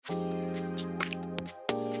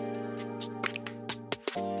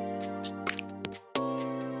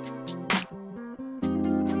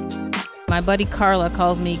My buddy Carla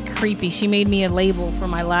calls me creepy. She made me a label for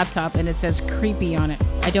my laptop and it says creepy on it.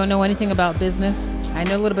 I don't know anything about business. I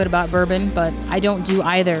know a little bit about bourbon, but I don't do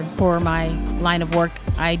either for my line of work.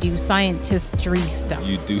 I do scientistry stuff.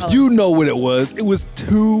 You do. You know what it was. It was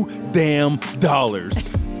 $2 damn.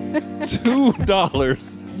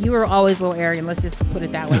 $2. You were always a little arrogant. Let's just put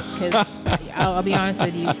it that way. Because I'll be honest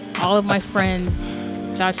with you, all of my friends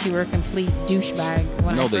thought you were a complete douchebag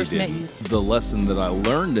when I first met you. The lesson that I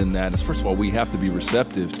learned in that is, first of all, we have to be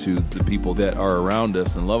receptive to the people that are around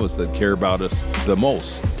us and love us, that care about us the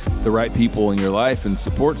most. The right people in your life and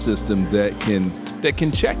support system that can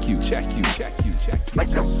check you.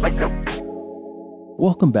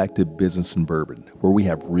 Welcome back to Business and Bourbon, where we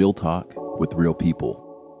have real talk with real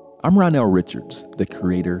people. I'm Ronell Richards, the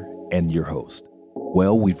creator and your host.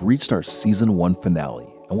 Well, we've reached our season 1 finale.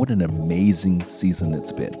 And what an amazing season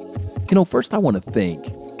it's been. First I want to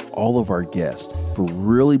thank all of our guests for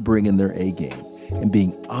really bringing their A game and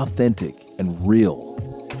being authentic and real,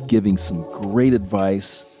 giving some great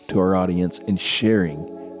advice to our audience and sharing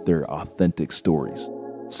their authentic stories.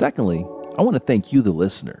 Secondly, I want to thank you, the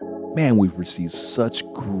listener. Man, we've received such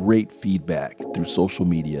great feedback through social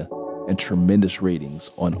media and tremendous ratings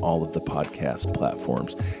on all of the podcast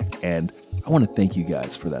platforms. And I want to thank you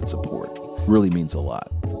guys for that support. It really means a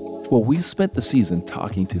lot. Well, we've spent the season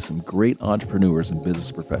talking to some great entrepreneurs and business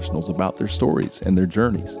professionals about their stories and their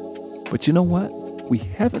journeys. But you know what? We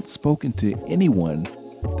haven't spoken to anyone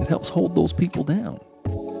that helps hold those people down.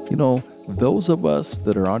 Those of us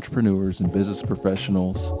that are entrepreneurs and business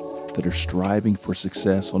professionals that are striving for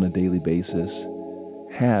success on a daily basis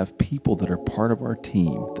have people that are part of our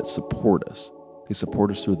team that support us. They support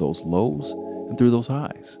us through those lows and through those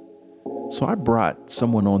highs. So I brought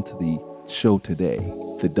someone onto the show today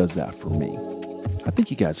that does that for me. I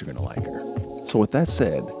think you guys are going to like her. So with that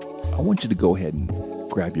said, I want you to go ahead and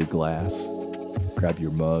grab your glass, grab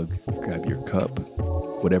your mug, grab your cup,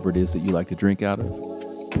 whatever it is that you like to drink out of.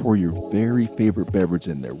 Pour your very favorite beverage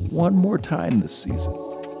in there one more time this season.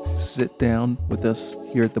 Sit down with us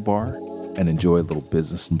here at the bar and enjoy a little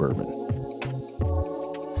Business and Bourbon.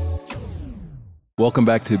 Welcome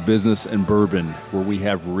back to Business and Bourbon, where we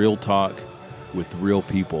have real talk with real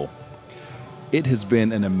people. It has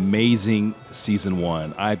been an amazing season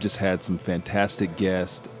 1. I've just had some fantastic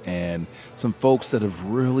guests and some folks that have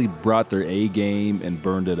really brought their A game and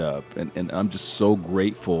burned it up. And I'm just so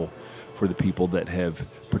grateful for the people that have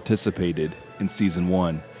participated in season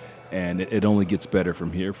 1. And it only gets better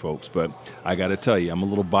from here, folks. But I got to tell you, I'm a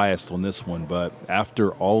little biased on this one. But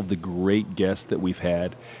after all of the great guests that we've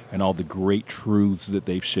had and all the great truths that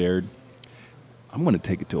they've shared, I'm going to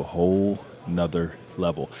take it to a whole nother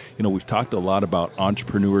level. We've talked a lot about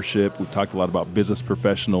entrepreneurship. We've talked a lot about business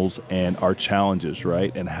professionals and our challenges,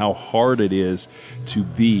 right? And how hard it is to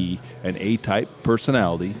be an A-type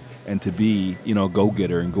personality and to be, a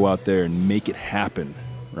go-getter and go out there and make it happen,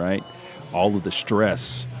 right? All of the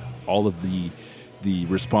stress, all of the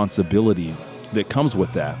responsibility that comes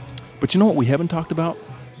with that. But you know what we haven't talked about?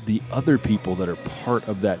 The other people that are part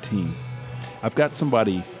of that team. I've got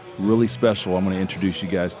somebody really special I'm going to introduce you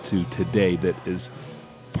guys to today that is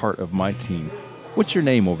part of my team. What's your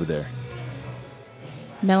name over there?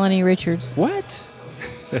 Melanie Richards. What?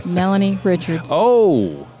 Melanie Richards.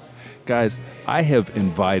 Oh, guys, I have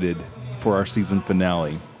invited for our season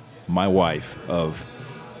finale my wife of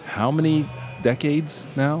how many decades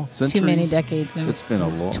now? Centuries? Too many decades. It's been a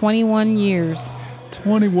long 21 years.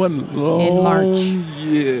 21 long in March.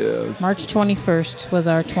 Yes. March 21st was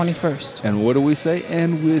our 21st. And what do we say?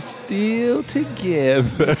 And we're still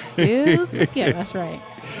together. Still together. That's right.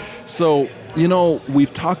 So,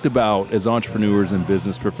 we've talked about, as entrepreneurs and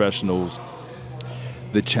business professionals,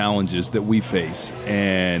 the challenges that we face.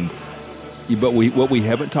 But what we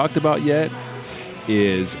haven't talked about yet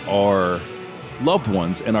is our loved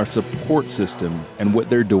ones and our support system and what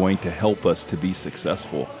they're doing to help us to be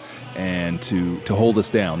successful and to hold us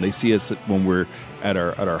down. They see us when we're at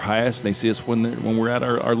our highest, and they see us when we're at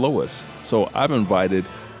our lowest. So I've invited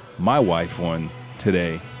my wife on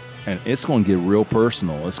today, and it's going to get real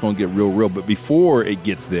personal. It's going to get real. But before it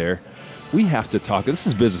gets there, we have to talk. This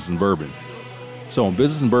is Business and Bourbon. So in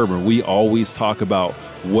Business and Bourbon, we always talk about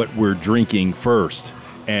what we're drinking first,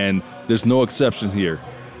 and there's no exception here.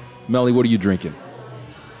 Melly, what are you drinking?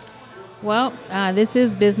 Well, this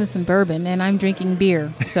is Business and Bourbon, and I'm drinking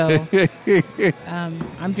beer. So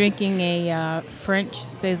I'm drinking a French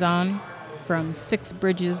Saison from Six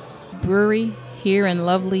Bridges Brewery here in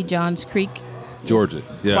lovely Johns Creek, Georgia.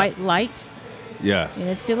 It's yeah. quite light. Yeah. And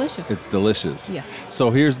it's delicious. It's delicious. Yes.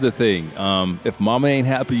 So here's the thing. If mama ain't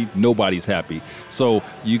happy, nobody's happy. So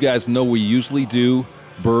you guys know we usually do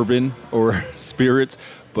bourbon or spirits,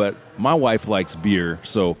 but my wife likes beer,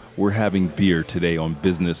 so we're having beer today on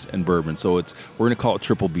Business and Bourbon. So we're going to call it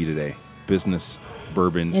Triple B today. Business,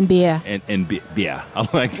 bourbon, And beer. And beer. I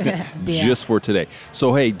like that. Beer. Just for today.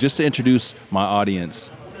 So, hey, just to introduce my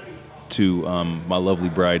audience to my lovely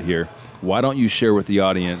bride here, why don't you share with the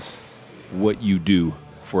audience what you do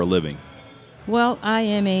for a living? Well, I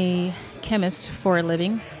am a chemist for a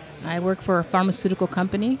living. I work for a pharmaceutical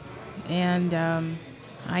company, and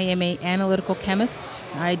I am an analytical chemist.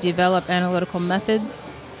 I develop analytical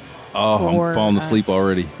methods. Oh, I'm falling asleep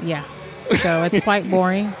already. Yeah, so it's quite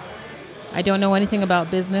boring. I don't know anything about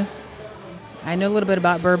business. I know a little bit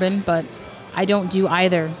about bourbon, but I don't do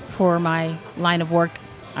either for my line of work.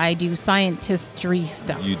 I do scientistry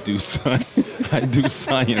stuff. You do I do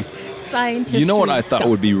science. Scientistry. You know what I thought stuff.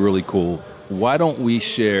 would be really cool? Why don't we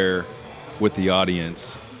share with the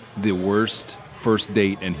audience the worst first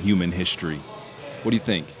date in human history? What do you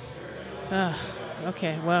think?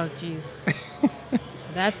 Okay, well, geez.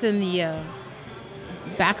 That's in the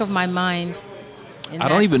back of my mind. I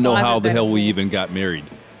don't even know how the hell we we even got married.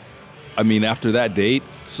 I mean, after that date.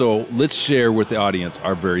 So let's share with the audience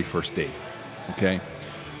our very first date, okay?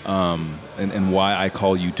 And why I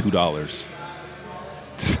call you $2.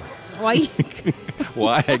 Why?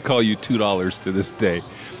 Why I call you $2 to this day.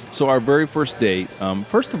 So our very first date,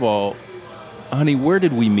 first of all, honey, where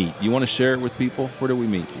did we meet? You want to share it with people? Where did we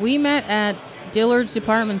meet? We met at Dillard's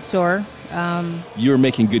department store. You were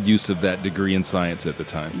making good use of that degree in science at the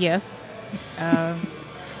time. Yes.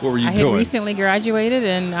 What were you I doing? had recently graduated,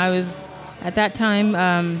 and I was, at that time,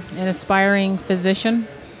 an aspiring physician,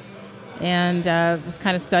 and was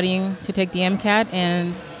kind of studying to take the MCAT,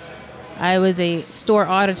 and I was a store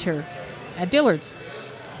auditor at Dillard's.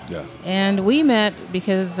 Yeah. And we met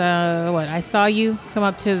because, I saw you come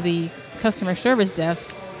up to the customer service desk,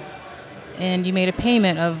 and you made a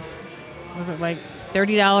payment of, was it like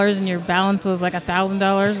 $30, and your balance was like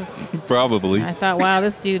 $1,000? Probably. I thought, wow,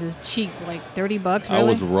 this dude is cheap, like $30, really? I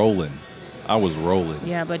was rolling.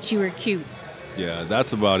 Yeah, but you were cute. Yeah,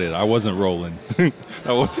 that's about it. I wasn't rolling.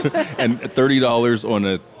 I wasn't. And $30 on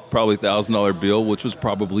a probably $1,000 bill, which was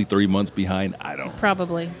probably 3 months behind. I don't know.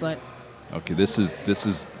 Probably, but Okay, this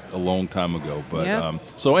is a long time ago, but Yep.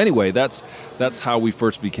 So anyway, that's how we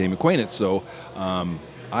first became acquainted. So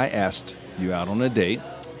I asked you out on a date,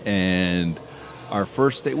 and our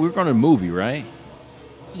first date, we were going to a movie, right?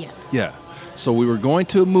 yes. Yeah. So we were going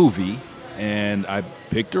to a movie, and I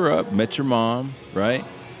picked her up, met your mom, right?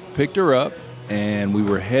 Picked her up, and we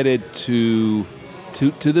were headed to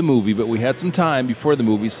the movie, but we had some time before the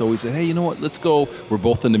movie, so we said, hey, you know what? Let's go. We're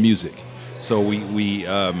both into music, so we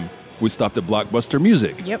stopped at Blockbuster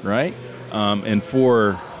Music, Yep. right? And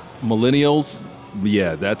for millennials,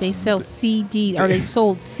 yeah, They sell CDs, or they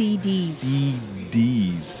sold CDs.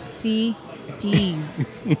 CDs. CDs.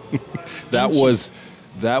 That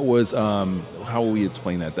was how will we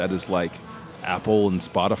explain that? That is like Apple and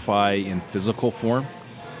Spotify in physical form.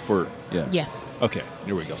 Yes. Okay,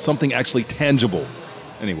 here we go. Something actually tangible.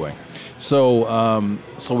 Anyway, so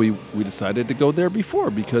we decided to go there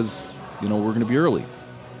before because we're going to be early,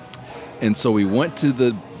 and so we went to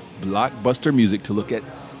the Blockbuster Music to look at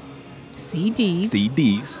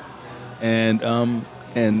CDs, and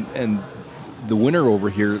the winner over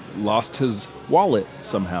here lost his wallet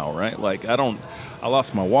somehow, right? Like I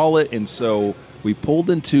lost my wallet, and so we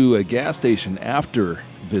pulled into a gas station after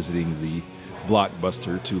visiting the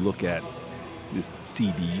Blockbuster to look at the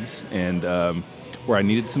CDs, and where I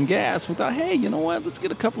needed some gas. We thought, hey, you know what? Let's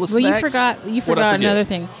get a couple of snacks. Well, you forgot another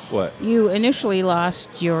thing. What? You initially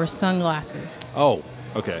lost your sunglasses. Oh,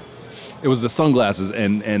 okay. It was the sunglasses,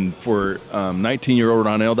 and for 19-year-old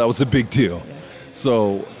Ronell, that was a big deal. Yeah.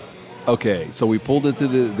 So, okay, so we pulled into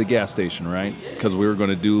the gas station, right? Because we were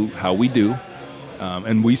going to do how we do,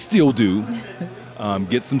 and we still do,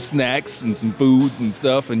 get some snacks and some foods and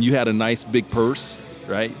stuff. And you had a nice big purse,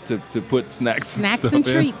 right, to put snacks and stuff and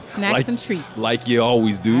in. treats. Snacks and treats. Like you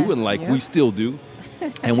always do, and like yeah. we still do.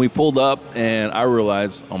 And we pulled up, and I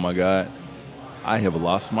realized, oh my God, I have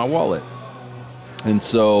lost my wallet. And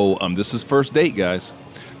so this is first date, guys.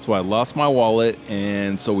 So I lost my wallet,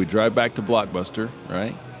 and so we drive back to Blockbuster,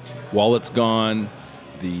 right? Wallet's gone.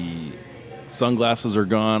 The sunglasses are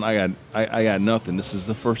gone. I got nothing. This is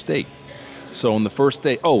the first date. So on the first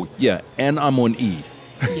date, oh yeah, and I'm on E.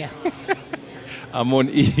 Yes. I'm on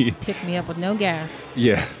E. Pick me up with no gas.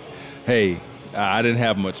 Yeah. Hey, I didn't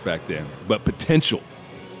have much back then, but potential.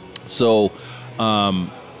 So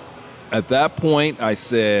at that point, I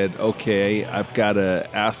said, okay, I've got to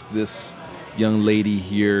ask this young lady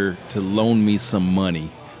here to loan me some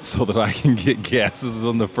money so that I can get gases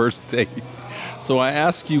on the first date. So I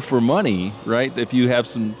ask you for money, right? If you have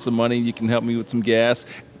some money, you can help me with some gas,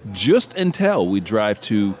 just until we drive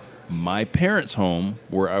to my parents' home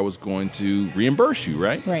where I was going to reimburse you,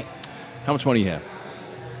 right? Right. How much money you have?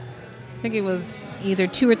 I think it was either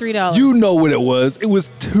 $2 or $3. You know what it was. It was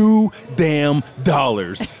 $2 damn.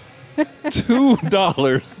 $2. I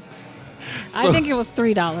think it was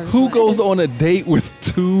 $3. Who goes on a date with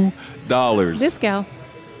 $2? This gal.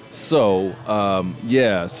 So,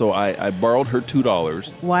 so I borrowed her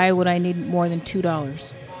 $2 Why would I need more than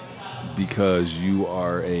 $2? because you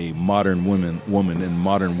are a modern woman, and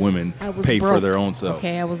modern women I was pay for broke. their own self.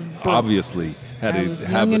 Okay, I was broke. Obviously, I was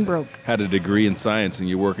young and broke. had a degree in science, and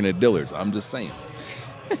you're working at Dillard's. I'm just saying.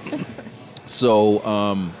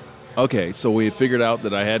 So, okay, so we had figured out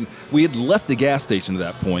that we had left the gas station at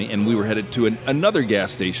that point, and we were headed to another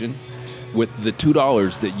gas station with the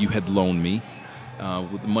 $2 that you had loaned me,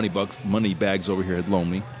 with the money bags over here had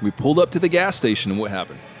loaned me. We pulled up to the gas station, and what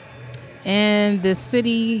happened? And the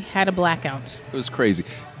city had a blackout. It was crazy.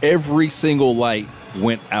 Every single light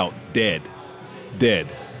went out, dead.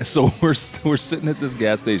 So we're sitting at this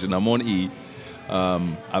gas station. I'm on E.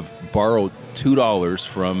 I've borrowed $2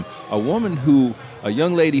 from a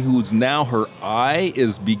young lady who's now her eye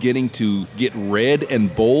is beginning to get red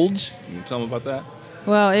and bulge. Can you tell me about that?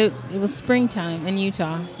 Well, it was springtime in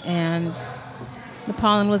Utah, and the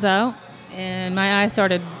pollen was out, and my eyes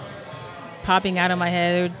started popping out of my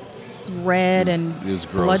head. It was red and it was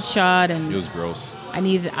gross. bloodshot, and it was gross. I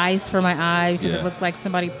needed ice for my eye because it looked like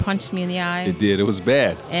somebody punched me in the eye. It did. It was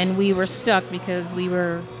bad. And we were stuck because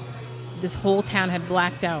this whole town had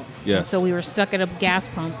blacked out. Yes. And so we were stuck at a gas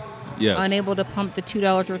pump. Yes. Unable to pump the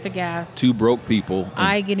 $2 worth of gas. Two broke people.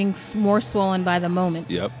 Eye getting more swollen by the moment.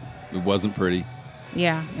 Yep. It wasn't pretty.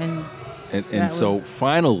 Yeah. And so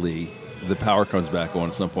finally, the power comes back on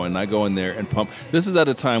at some point, and I go in there and pump. This is at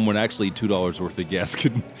a time when actually $2 worth of gas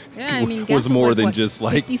was more than just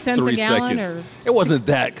like 50 cents 3 a gallon seconds. Or it wasn't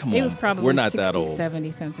that. Come on, it was probably we're not 60, that old.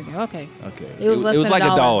 70 cents a gallon. Okay. It was less than like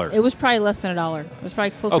 $1. It was probably less than $1. It was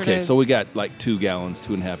probably closer to. Okay, so we got like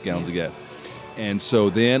 2.5 gallons of gas, and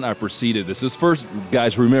so then I proceeded. This is first,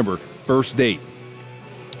 guys. Remember, first date.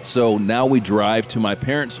 So now we drive to my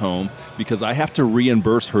parents' home because I have to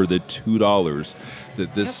reimburse her the $2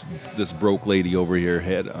 that this broke lady over here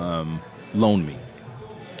had loaned me.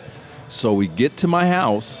 So we get to my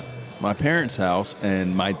house, my parents' house,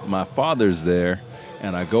 and my father's there,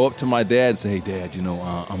 and I go up to my dad and say, "Hey, Dad,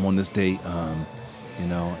 I'm on this date, and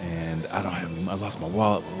I lost my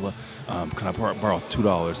wallet. Can I borrow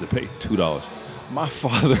 $2 to pay $2?" My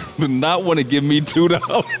father did not want to give me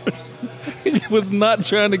 $2. He was not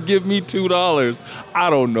trying to give me $2. I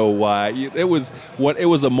don't know why. It was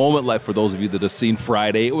a moment like, for those of you that have seen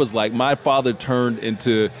Friday, it was like my father turned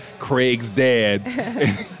into Craig's dad.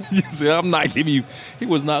 He said, he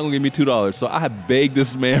was not going to give me $2. So I begged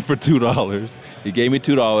this man for $2. He gave me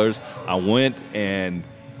 $2. I went and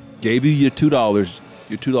gave you your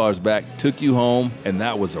 $2 back, took you home, and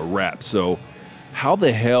that was a wrap. So how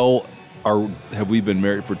the hell have we been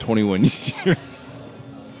married for 21 years?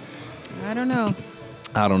 I don't know.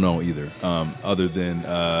 I don't know either. Other than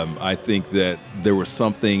I think that there was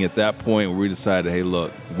something at that point where we decided, hey,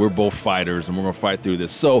 look, we're both fighters and we're going to fight through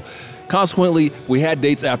this. So consequently, we had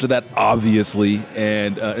dates after that, obviously,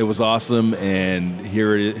 and it was awesome. And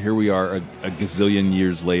here we are a gazillion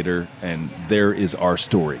years later, and there is our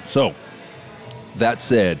story. So that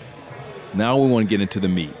said, now we want to get into the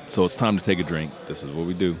meat. So it's time to take a drink. This is what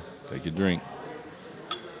we do. Take your drink.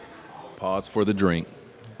 Pause for the drink.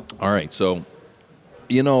 All right, so,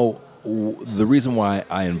 the reason why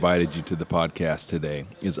I invited you to the podcast today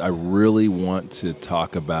is I really want to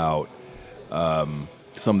talk about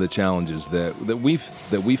some of the challenges that we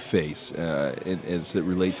face as it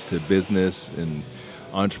relates to business and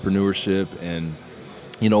entrepreneurship. And,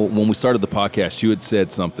 when we started the podcast, you had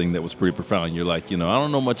said something that was pretty profound. You're like, I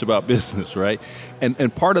don't know much about business, right?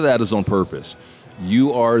 And part of that is on purpose.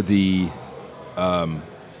 You are the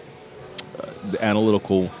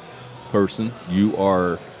analytical person. You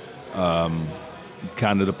are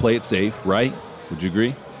kind of to play it safe, right? Would you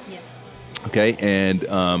agree? Yes. Okay, and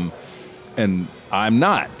I'm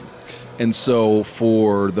not. And so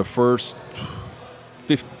for the first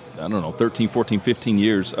 13, 14, 15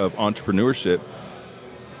 years of entrepreneurship,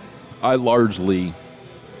 I largely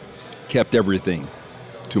kept everything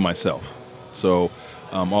to myself. So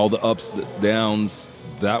all the ups, the downs,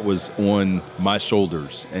 that was on my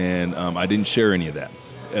shoulders, and I didn't share any of that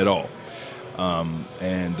at all. And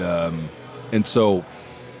so,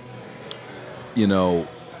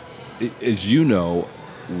 as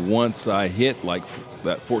once I hit like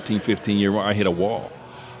that 14, 15 year mark, I hit a wall.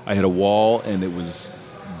 I hit a wall, and it was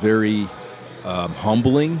very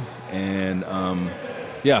humbling. And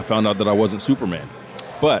I found out that I wasn't Superman.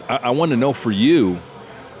 But I want to know for you,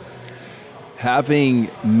 having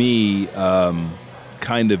me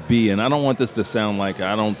kind of be, and I don't want this to sound like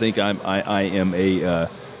I don't think I am a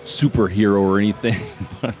superhero or anything,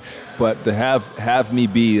 but to have me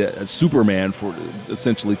be a Superman for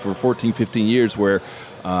essentially for 14, 15 years where,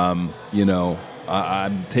 I'm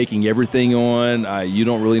taking everything on, you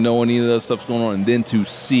don't really know any of that stuff's going on, and then to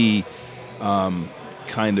see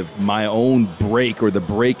kind of my own break or the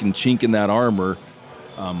break and chink in that armor,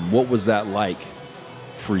 what was that like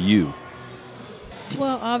for you?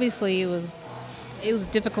 Well, obviously it was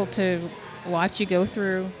difficult to watch you go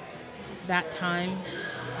through that time.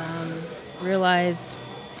 Realized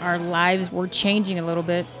our lives were changing a little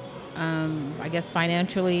bit, I guess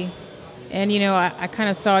financially. And, I kind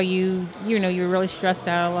of saw you were really stressed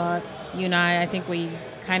out a lot. You and I think we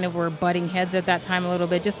kind of were butting heads at that time a little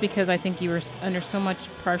bit, just because I think you were under so much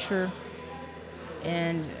pressure.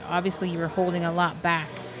 And obviously you were holding a lot back.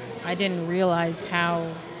 I didn't realize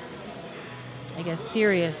how, I guess,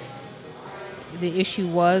 serious the issue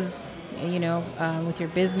was, with your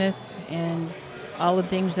business and all the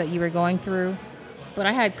things that you were going through. But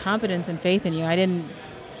I had confidence and faith in you.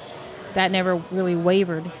 That never really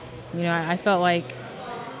wavered. I felt like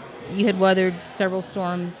you had weathered several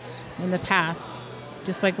storms in the past,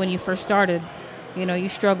 just like when you first started. You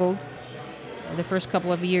struggled the first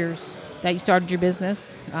couple of years that you started your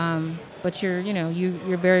business. But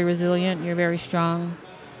you're very resilient, you're very strong.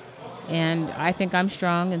 And I think I'm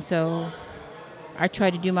strong, and so I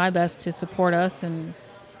tried to do my best to support us and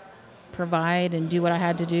provide and do what I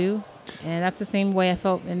had to do. And that's the same way I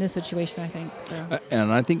felt in this situation, I think. So.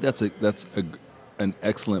 And I think that's an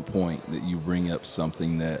excellent point that you bring up,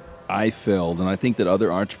 something that I felt, and I think that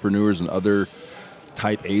other entrepreneurs and other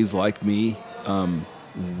type A's like me,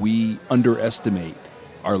 we underestimate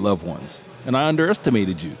our loved ones. And I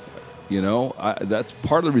underestimated you. That's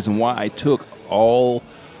part of the reason why I took all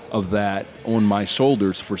of that on my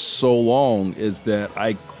shoulders for so long, is that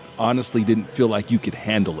I honestly didn't feel like you could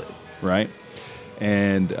handle it, right?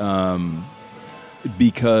 And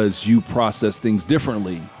because you process things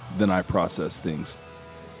differently than I process things.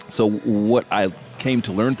 So what I came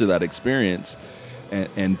to learn through that experience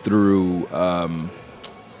and through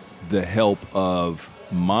the help of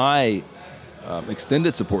my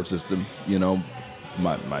extended support system,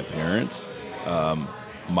 my parents,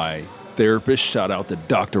 my therapist, shout out to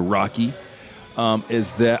Dr. Rocky,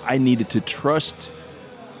 is that I needed to trust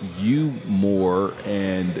you more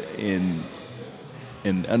and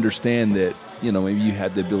understand that, maybe you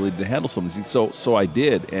had the ability to handle something. So I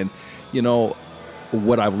did. And,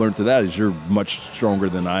 what I've learned through that is you're much stronger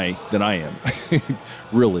than I am,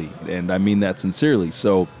 really. And I mean that sincerely.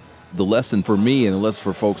 So the lesson for me and the lesson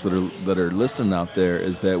for folks that are listening out there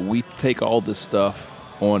is that we take all this stuff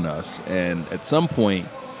on us, and at some point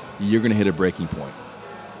you're going to hit a breaking point.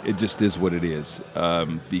 It just is what it is,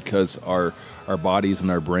 because our bodies and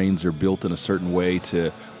our brains are built in a certain way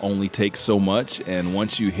to only take so much, and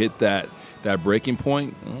once you hit that breaking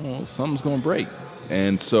point, something's going to break.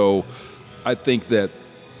 And so I think that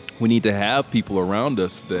we need to have people around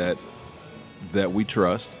us that we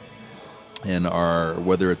trust, and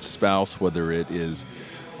whether it's a spouse, whether it is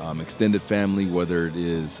extended family, whether it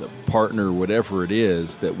is a partner, whatever it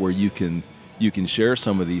is, that where you can share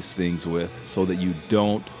some of these things with, so that you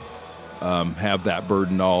don't have that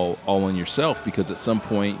burden all on yourself, because at some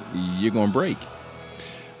point you're going to break.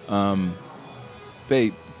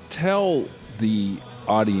 Babe, tell the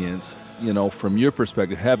audience, from your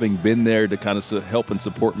perspective, having been there to kind of help and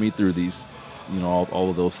support me through these, all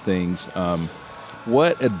of those things,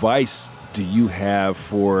 what advice do you have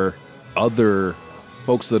for other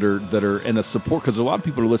folks that are in a support? Because a lot of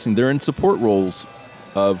people are listening, they're in support roles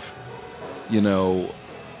of,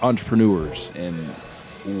 entrepreneurs. And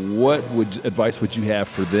what advice would you have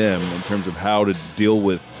for them in terms of how to deal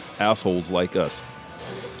with assholes like us?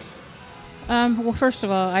 Well, first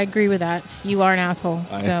of all, I agree with that. You are an asshole.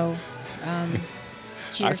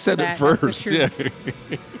 Cheers. I said to it that. first. Yeah.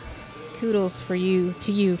 Kudos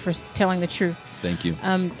to you for telling the truth. Thank you.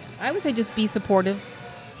 I would say just be supportive.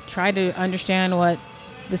 Try to understand what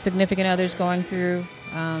the significant other's going through.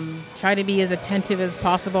 Try to be as attentive as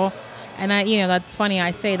possible. And that's funny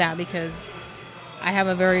I say that, because I have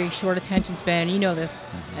a very short attention span, and you know this.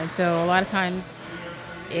 And so a lot of times,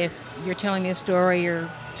 if you're telling me a story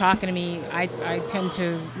or talking to me, I tend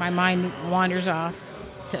to, my mind wanders off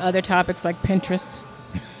to other topics like Pinterest.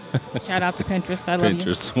 Shout out to Pinterest. I love you.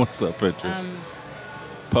 Pinterest. What's up, Pinterest?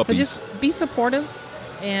 Puppies. So just be supportive,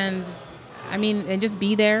 and I mean, and just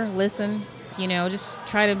be there, listen, just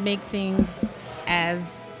try to make things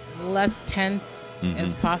as less tense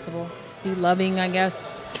as possible. Be loving, I guess.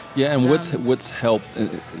 Yeah, and what's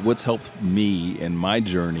helped me in my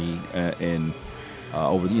journey and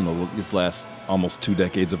over this last almost 2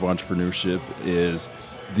 decades of entrepreneurship is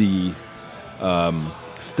the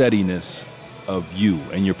steadiness of you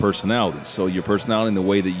and your personality. So your personality and the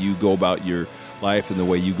way that you go about your life and the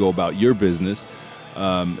way you go about your business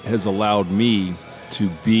has allowed me to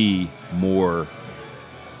be more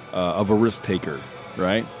of a risk taker,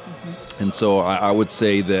 right? And so I would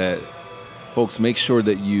say that, folks, make sure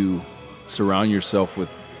that you surround yourself with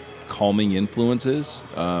calming influences,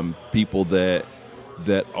 people that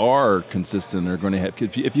are consistent are going to have.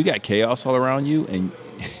 If you got chaos all around you, and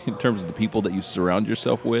in terms of the people that you surround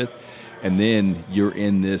yourself with, and then you're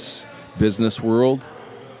in this business world,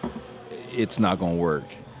 it's not going to work.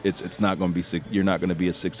 It's not going to be. You're not going to be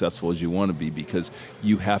as successful as you want to be, because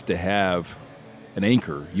you have to have an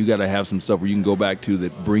anchor. You got to have some stuff where you can go back to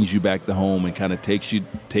that brings you back to home and kind of takes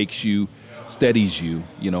you, steadies you,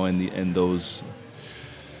 in those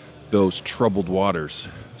troubled waters,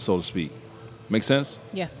 so to speak. Make sense?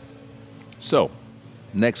 Yes. So,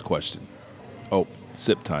 next question. Oh,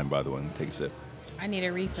 sip time, by the way. Take a sip. I need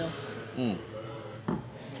a refill.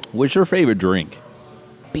 What's your favorite drink?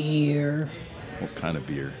 Beer. What kind of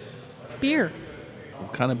beer? Beer.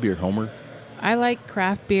 What kind of beer, Homer? I like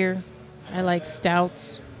craft beer. I like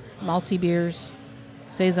stouts, malty beers,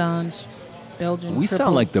 saisons, Belgian. We triple.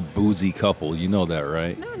 sound like the boozy couple. You know that,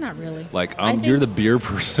 right? No, not really. Like you're the beer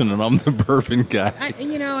person and I'm the bourbon guy.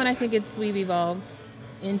 And I think we've evolved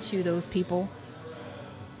into those people.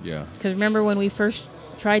 Yeah. Because remember when we first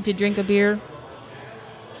tried to drink a beer,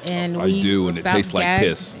 and I do, and it tastes like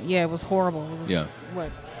piss. Yeah, it was horrible. It was, yeah. What?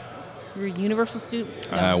 You're a Universal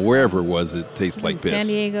student? No. Wherever it was, it tastes like piss. San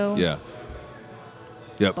Diego. Yeah.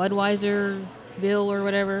 Yep. Budweiserville or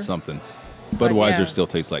whatever. Something. Budweiser still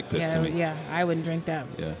tastes like piss to me. Yeah, I wouldn't drink that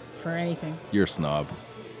for anything. You're a snob.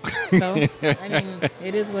 So,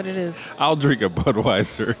 it is what it is. I'll drink a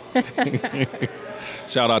Budweiser.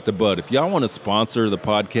 Shout out to Bud. If y'all want to sponsor the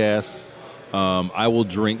podcast, I will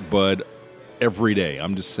drink Bud every day.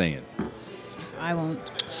 I'm just saying. I won't.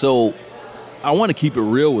 So I want to keep it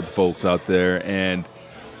real with folks out there, and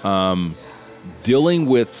dealing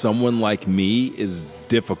with someone like me is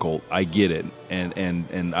difficult. I get it.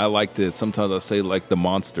 And I like to, sometimes I say like the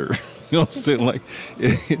monster. You know what I'm saying? Like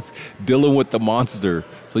it's dealing with the monster.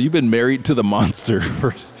 So you've been married to the monster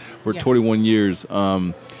for 21 years.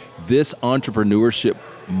 This entrepreneurship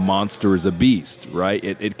monster is a beast, right?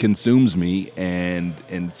 It consumes me, and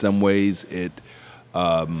in some ways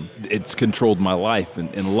it's controlled my life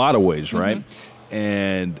in a lot of ways, right?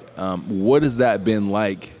 And what has that been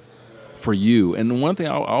like for you? And one thing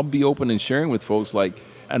I'll be open and sharing with folks,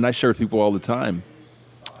 and I share with people all the time,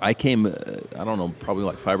 I came, I don't know, probably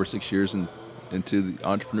like 5 or 6 years into the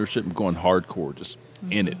entrepreneurship and going hardcore, just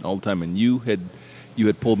in it all the time. And you had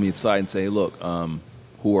pulled me aside and say, hey, look,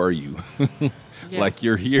 who are you? Like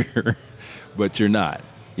you're here, but you're not,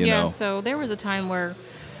 you know? So there was a time where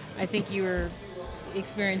I think you were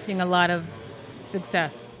experiencing a lot of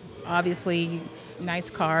success. Obviously, nice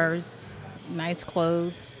cars, nice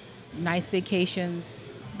clothes, nice vacations.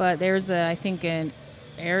 But there's I think an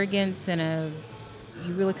arrogance and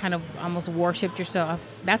you really kind of almost worshipped yourself.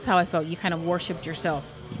 That's how I felt. You kind of worshipped yourself.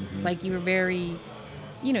 Like you were very,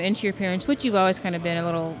 into your appearance, which you've always kind of been a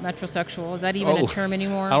little metrosexual. Is that even a term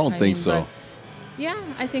anymore? I don't think so. Yeah,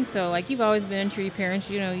 I think so. Like you've always been into your appearance.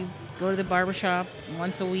 You go to the barbershop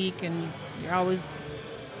once a week and you're always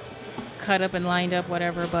cut up and lined up,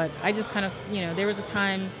 whatever. But I just kind of, there was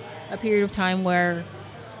a period of time where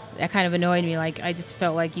that kind of annoyed me. Like I just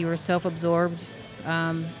felt like you were self-absorbed.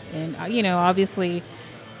 And obviously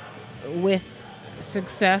with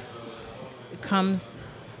success comes,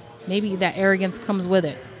 maybe that arrogance comes with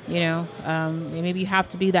it, maybe you have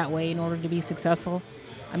to be that way in order to be successful.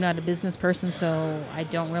 I'm not a business person, so I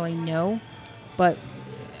don't really know, but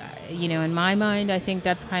in my mind, I think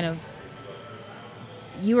that's kind of,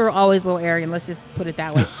 you were always a little arrogant. Let's just put it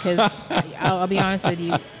that way. Because I'll be honest with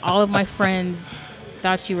you, all of my friends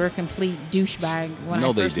thought you were a complete douchebag when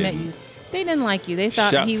I first met you. They didn't like you. They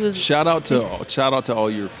thought he was. Shout out to all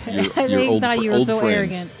your they old, thought you were old so friends.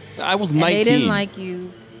 arrogant. I was 19. And they didn't like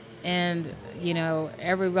you, and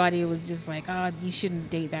everybody was just like, "Oh, you shouldn't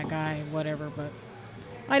date that guy," whatever. But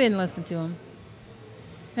I didn't listen to him,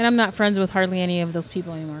 and I'm not friends with hardly any of those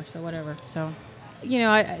people anymore. So whatever. So,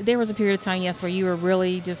 there was a period of time, yes, where you were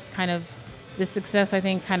really just kind of the success. I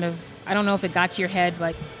think kind of, I don't know if it got to your head,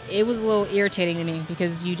 but it was a little irritating to me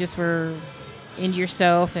because you just were into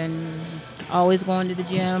yourself and always going to the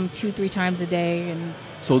gym 2-3 times a day. And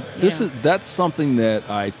So that's something that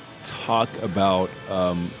I talk about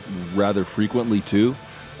rather frequently too.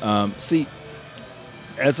 See,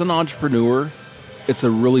 as an entrepreneur, it's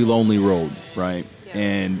a really lonely road, right? Yeah.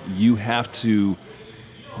 And you have to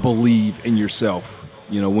believe in yourself,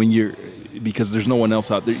 because there's no one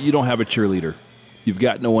else out there. You don't have a cheerleader. You've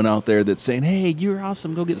got no one out there that's saying, hey, you're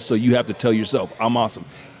awesome, go get it. So you have to tell yourself, I'm awesome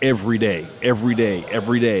every day,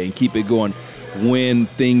 and keep it going when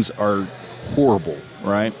things are horrible,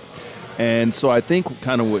 right? And so I think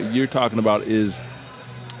kind of what you're talking about is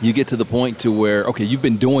you get to the point to where, okay, you've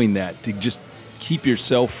been doing that to just keep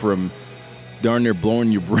yourself from darn near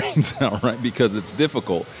blowing your brains out, right? Because it's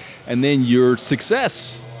difficult. And then your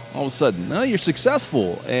success, all of a sudden, no, you're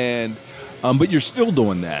successful, and but you're still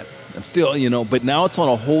doing that. I'm still, but now it's on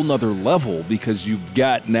a whole nother level because you've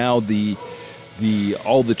got now the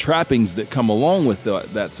all the trappings that come along with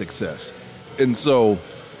that success. And so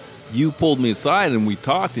you pulled me aside and we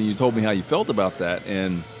talked and you told me how you felt about that,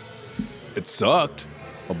 and it sucked.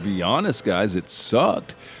 I'll be honest, guys, it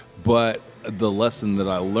sucked. But the lesson that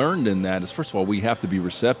I learned in that is, first of all, we have to be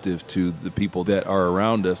receptive to the people that are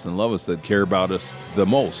around us and love us, that care about us the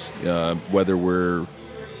most, whether we're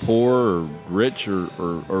poor or rich or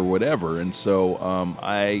whatever. And so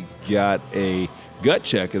I got a gut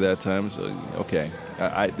check at that time. So, okay,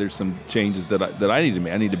 there's some changes that I need to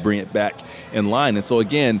make. I need to bring it back in line. And so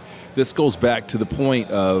again, this goes back to the point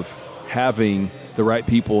of having the right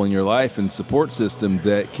people in your life and support system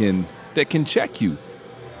that can check you.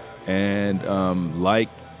 And like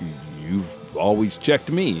you've always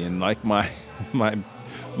checked me, and like my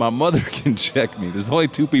mother can check me. There's only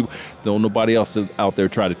 2 people. Don't nobody else out there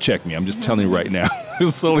try to check me. I'm just telling you right now.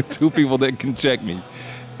 There's only 2 people that can check me.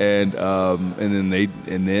 And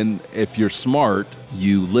then if you're smart,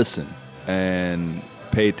 you listen and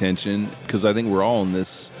pay attention, because I think we're all on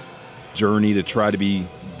this journey to try to be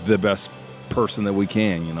the best person that we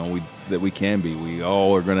can. That we can be. We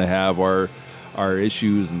all are going to have our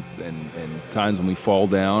issues and times when we fall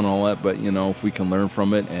down and all that. But if we can learn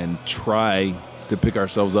from it and try to pick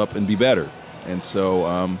ourselves up and be better. And so,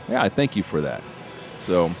 I thank you for that.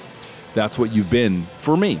 So that's what you've been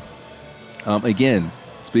for me. Again,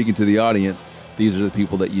 speaking to the audience, these are the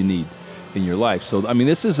people that you need in your life. So,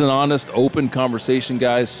 this is an honest, open conversation,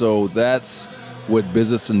 guys. So that's what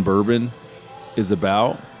Business and Bourbon is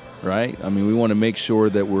about, right? We want to make sure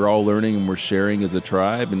that we're all learning and we're sharing as a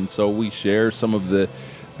tribe. And so we share some of the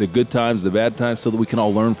good times, the bad times, so that we can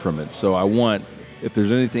all learn from it. So if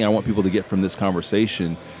there's anything I want people to get from this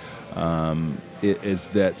conversation, it is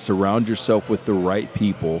that surround yourself with the right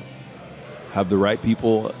people, have the right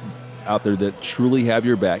people out there that truly have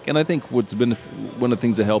your back. And I think what's been one of the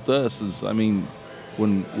things that helped us is, when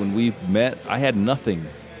we met, I had nothing,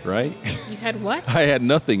 right? You had what? I had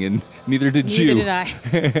nothing, and neither did you. Neither did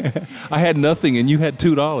I. I had nothing, and you had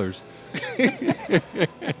 $2.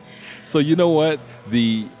 So you know what?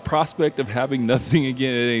 The prospect of having nothing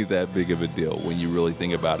again, it ain't that big of a deal when you really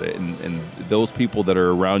think about it. And those people that are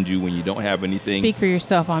around you when you don't have anything. Speak for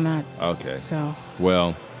yourself on that. Okay. So.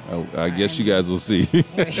 Well, I guess you guys will see.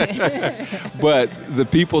 But the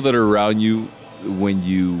people that are around you when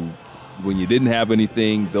you didn't have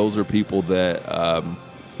anything, those are people that are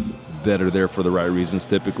there for the right reasons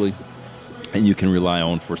typically, and you can rely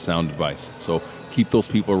on for sound advice. So keep those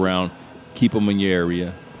people around, keep them in your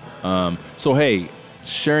area. So hey,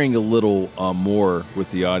 sharing a little more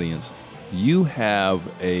with the audience, you have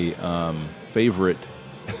a favorite.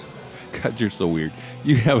 God, you're so weird.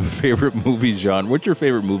 You have a favorite movie genre. What's your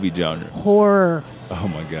favorite movie genre? Horror. Oh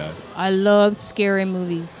my God. I love scary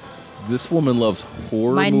movies. This woman loves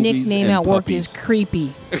horror My movies nickname and at work puppies. is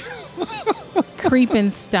Creepy.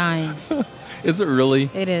 Creepenstein. Is it really?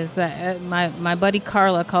 It is. My buddy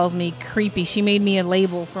Carla calls me Creepy. She made me a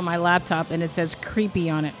label for my laptop, and it says Creepy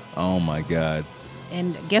on it. Oh my God.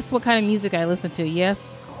 And guess what kind of music I listen to?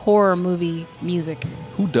 Yes, horror movie music.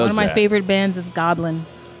 Who does that? One of my favorite bands is Goblin.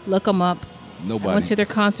 Look them up. Nobody. I went to their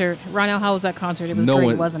concert. Ronell, how was that concert? It was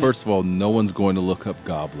great, wasn't it? First of all, no one's going to look up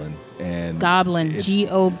Goblin. Goblin, Goblin.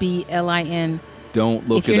 Don't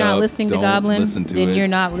look it up. If you're not listening to Goblin, then you're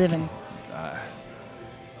not living.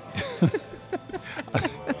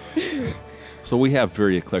 So we have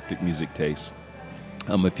very eclectic music tastes.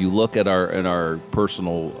 If you look at our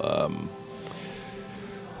personal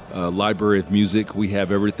library of music, we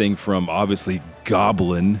have everything from obviously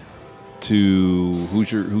Goblin to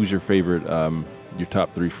who's your favorite, your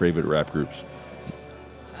top 3 favorite rap groups?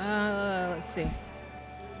 Let's see.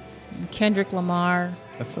 Kendrick Lamar.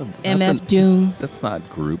 MF Doom. That's not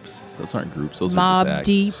groups. Those aren't groups. Those Mobb are just acts.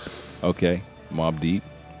 Deep. Okay, Mobb Deep.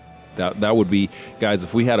 That would be, guys,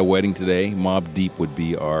 if we had a wedding today, Mobb Deep would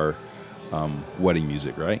be our wedding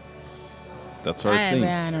music, right? That's our thing.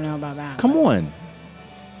 I don't know about that. Come on.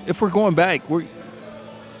 If we're going back,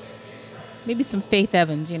 maybe some Faith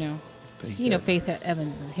Evans, Faith Faith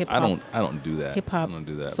Evans is hip hop. I don't do that. Hip hop. I don't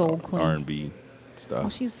do that. Soul queen. R&B stuff. Well,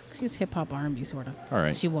 she's hip hop R&B sort of. All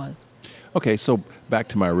right. She was. Okay, so back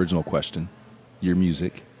to my original question. Your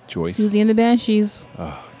music choice. Susie and the Banshees.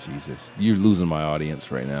 Oh, Jesus. You're losing my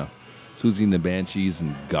audience right now. Susie and the Banshees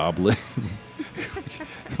and Goblet.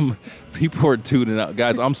 People are tuning out.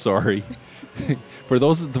 Guys, I'm sorry. For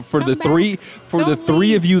the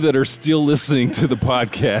three of you that are still listening to the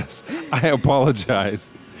podcast, I apologize.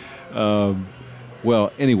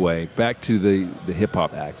 Well, anyway, back to the hip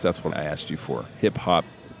hop acts. That's what I asked you for. Hip hop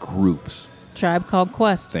groups. Tribe Called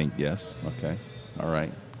Quest. Yes. Okay. All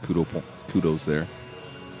right. Kudos there.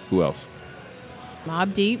 Who else?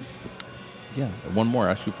 Mobb Deep. Yeah. One more.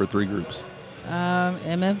 I asked you for 3 groups.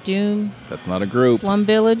 MF Doom. That's not a group. Slum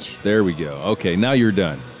Village. There we go. Okay. Now you're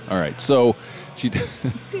done. All right. So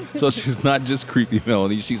she's not just creepy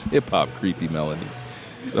Melanie. She's hip hop creepy Melanie.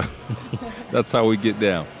 So that's how we get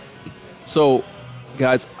down. So,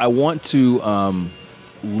 guys, I want to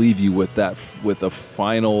leave you with a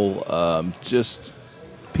final just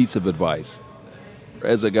piece of advice.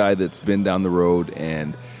 As a guy that's been down the road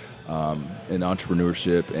and in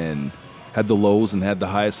entrepreneurship and had the lows and had the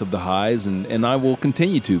highest of the highs, and I will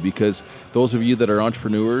continue to, because those of you that are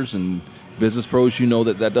entrepreneurs and business pros, you know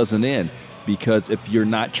that doesn't end. Because if you're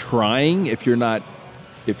not trying, if you're not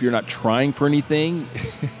trying for anything,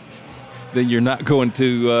 then you're not going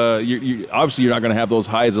to. Obviously, you're not going to have those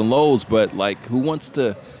highs and lows. But like, who wants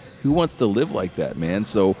to live like that, man?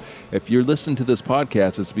 So if you're listening to this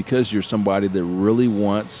podcast, it's because you're somebody that really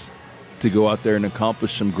wants to go out there and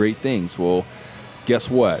accomplish some great things. Well, guess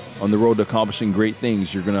what? On the road to accomplishing great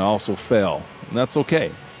things, you're going to also fail, and that's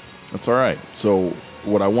okay. That's all right. So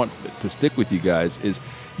what I want to stick with you guys is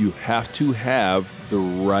you have to have the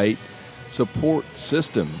right support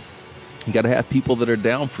system. You got to have people that are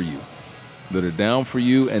down for you,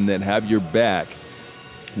 and that have your back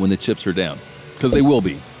when the chips are down, because they will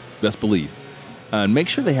be, best believe. And make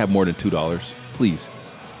sure they have more than $2, please.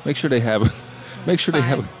 Make sure they have at least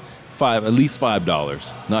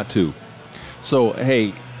 $5, not $2. So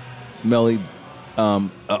hey, Melly,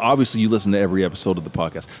 obviously you listen to every episode of the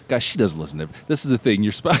podcast. Guys, she doesn't listen to every. This is the thing.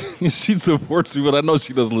 She supports me, but I know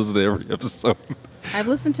she doesn't listen to every episode. I've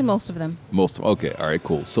listened to most of them. Okay, all right,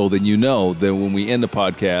 cool. So then when we end the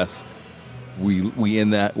podcast, we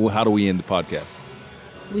end that. Well, how do we end the podcast?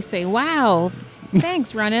 We say, "Wow,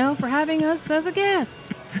 thanks, Ronell, for having us as a guest."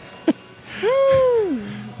 Woo!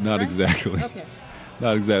 Not right? Exactly. Okay.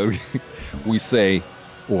 Not exactly.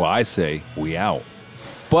 I say, we out.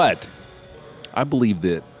 But I believe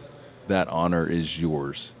that honor is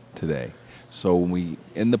yours today. So when we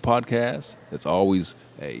end the podcast, it's always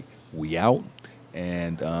a we out,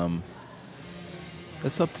 and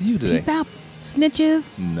that's up to you today. Peace out,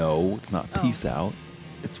 snitches. No, it's not peace out.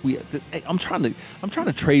 It's we. Hey, I'm trying to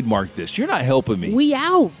trademark this. You're not helping me. We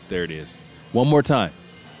out. There it is. One more time.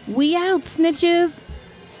 We out, snitches.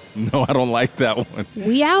 No, I don't like that one.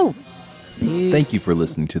 We out. Peace. Thank you for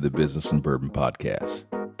listening to the Business and Bourbon Podcast.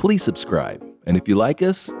 Please subscribe. And if you like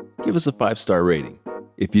us, give us a 5-star rating.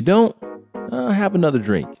 If you don't, have another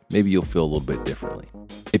drink. Maybe you'll feel a little bit differently.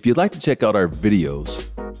 If you'd like to check out our videos,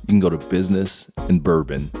 you can go to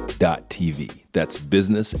businessandbourbon.tv. That's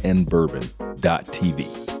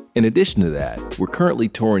businessandbourbon.tv. In addition to that, we're currently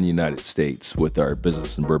touring the United States with our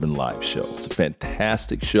Business and Bourbon Live show. It's a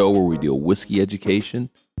fantastic show where we do a whiskey education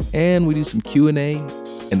and we do some Q&A,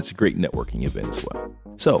 and it's a great networking event as well.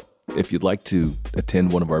 So if you'd like to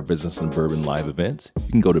attend one of our Business and Bourbon Live events,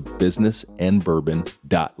 you can go to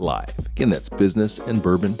businessandbourbon.live. Again, that's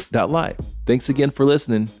businessandbourbon.live. Thanks again for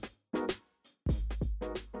listening.